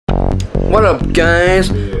What up, guys?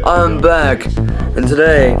 I'm back, and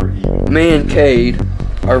today me and Cade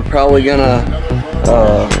are probably gonna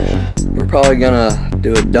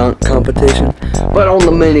do a dunk competition, but on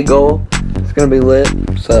the mini goal. It's gonna be lit,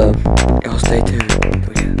 so y'all stay tuned.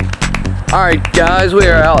 Alright guys, we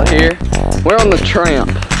are out here. We're on the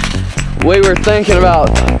tramp. We were thinking about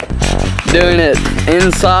doing it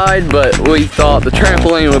inside, but we thought the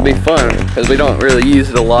trampoline would be fun because we don't really use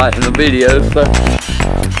it a lot in the videos. So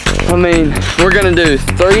I mean, we're gonna do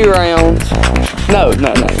 3 rounds. No,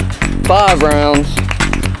 5 rounds,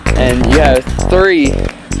 and you have 3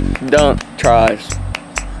 dunk tries.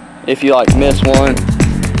 If you like miss one,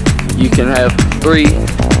 you can have 3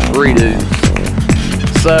 redos.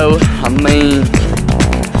 So I mean,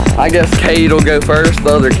 I guess Cade will go first,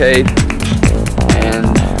 the other Cade, and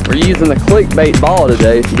we're using the clickbait ball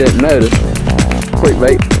today. If you didn't notice,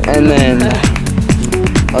 clickbait, and then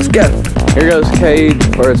let's go. Here goes Cade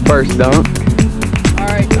for his first dunk.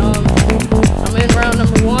 Alright, I'm in round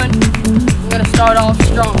number 1. I'm gonna start off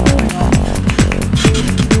strong.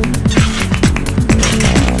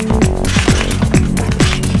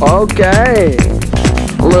 Okay,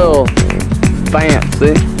 a little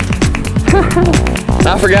fancy.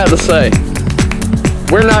 I forgot to say,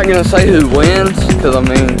 we're not gonna say who wins, because I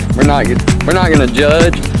mean, we're not gonna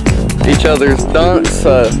judge each other's dunks.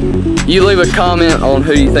 So you leave a comment on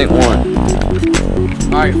who you think won.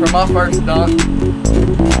 Alright, for my first dunk,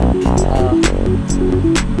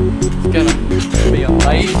 it's gonna be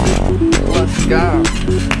amazing. Let's go.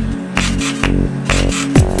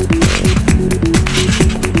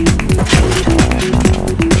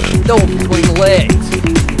 Don't between the legs.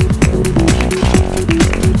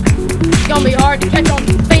 It's gonna be hard to catch on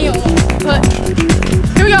film, but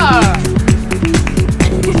here we are.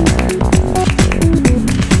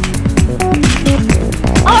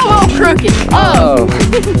 Oh, a little crooked. Oh.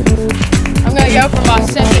 I'm gonna go for my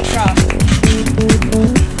second try.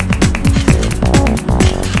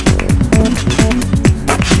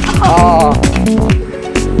 Oh.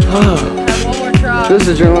 Have one more try. This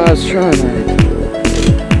is your last try, man.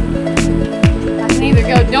 I can either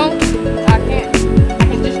go dunk, I can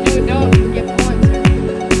just do a dunk and get points.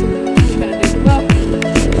 I'm just gonna do, well,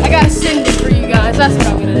 I gotta send it for you guys, that's what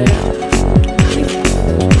I'm gonna do.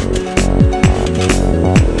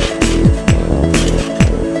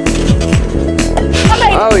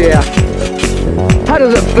 Oh yeah. How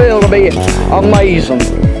does it feel to be amazing?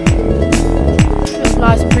 Feels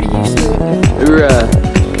nice and pretty used to it. Right.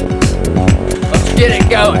 Let's get it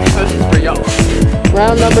going. This is for y'all.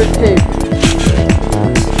 Round number 2.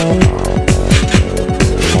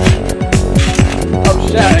 Oh,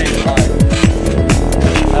 shit.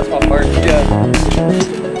 That's my first go.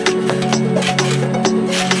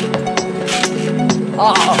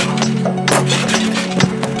 Oh.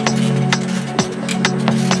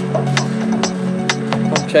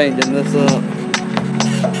 I'm changing this up.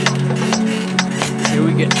 Here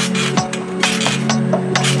we go.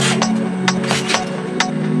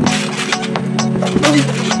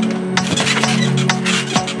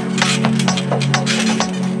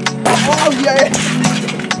 Oh yeah!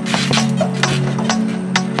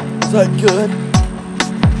 Is that good?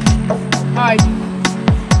 Alright,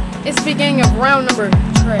 it's the beginning of round number 3.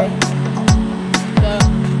 So,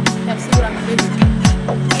 let's see what I can do.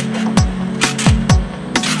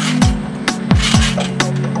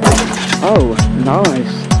 Oh,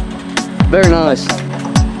 nice. Very nice.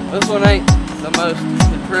 This one ain't the most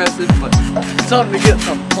impressive, but something to get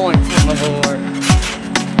some points on the board.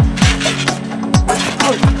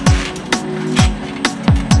 Oh.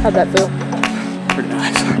 How'd that feel? Pretty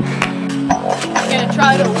nice. I'm gonna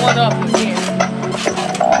try to one up again.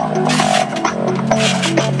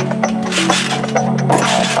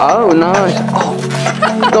 Oh, nice. Oh,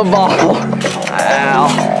 the ball. Ow.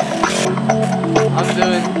 I'm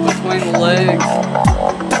doing between the legs,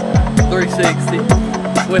 360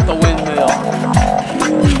 with the windmill.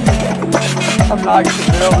 I'm not gonna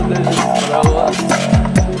be able to do this, so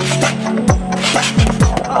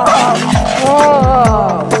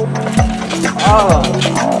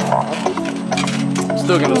I'm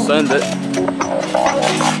still gonna send it.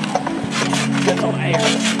 Get some air.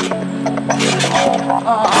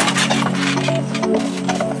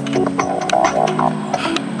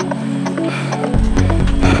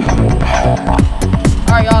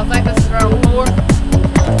 Alright y'all, I think this is round 4.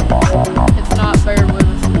 It's not fair with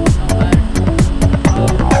us. No matter.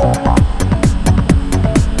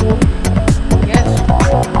 I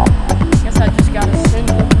guess I just gotta send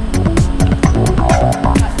it.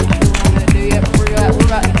 I'm not sure what I'm gonna do yet, but we're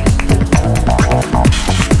about to get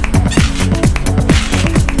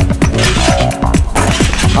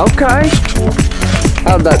Okay.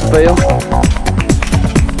 How'd that feel?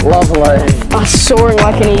 Lovely. I'm soaring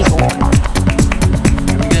like an eagle.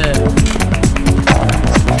 Good.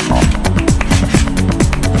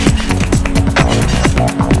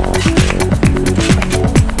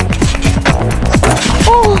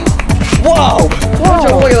 Oh! Whoa!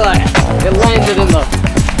 Whoa. Look at that. It landed in the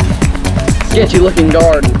sketchy looking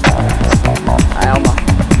garden. Ow, my.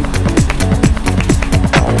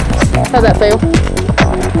 How'd that feel?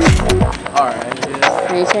 Alright.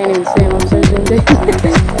 You can't even see him, I'm so zoomed in.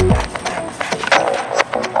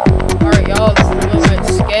 Alright, y'all, it's a little bit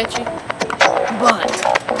sketchy. But,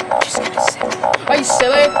 just gotta send it. Are you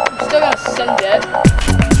silly? You still gotta send it.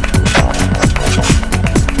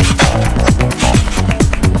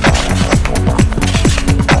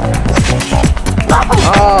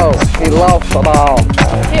 Oh, he lost the ball.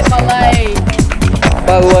 Hit my leg.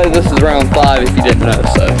 By the way, this is round 5 if you didn't know,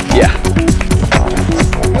 so yeah.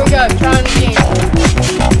 Here we go, trying again.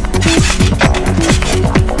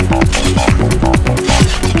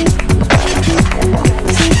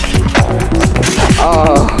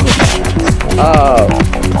 Oh,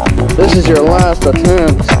 this is your last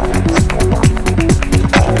attempt.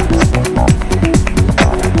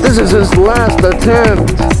 This is his last attempt.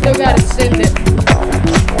 Still gotta send it.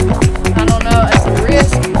 I don't know, it's a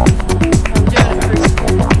risk. I'm doing it for you.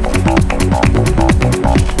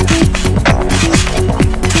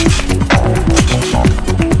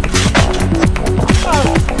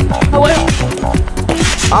 Oh, well.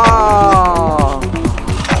 Oh.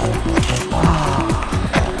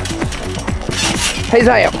 He's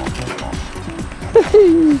out.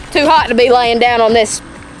 Too hot to be laying down on this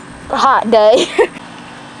hot day.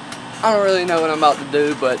 I don't really know what I'm about to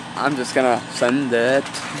do, but I'm just gonna send it.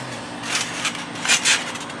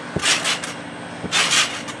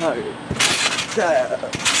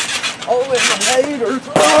 Eliminators.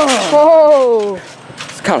 Whoa.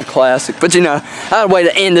 It's kind of classic, but you know, I had a way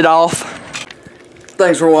to end it off.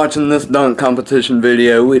 Thanks for watching this dunk competition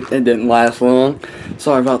video. It didn't last long.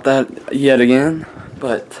 Sorry about that yet again,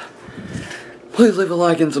 but please leave a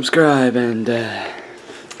like and subscribe and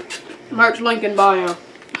Merch link in bio.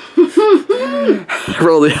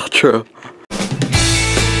 roll the outro.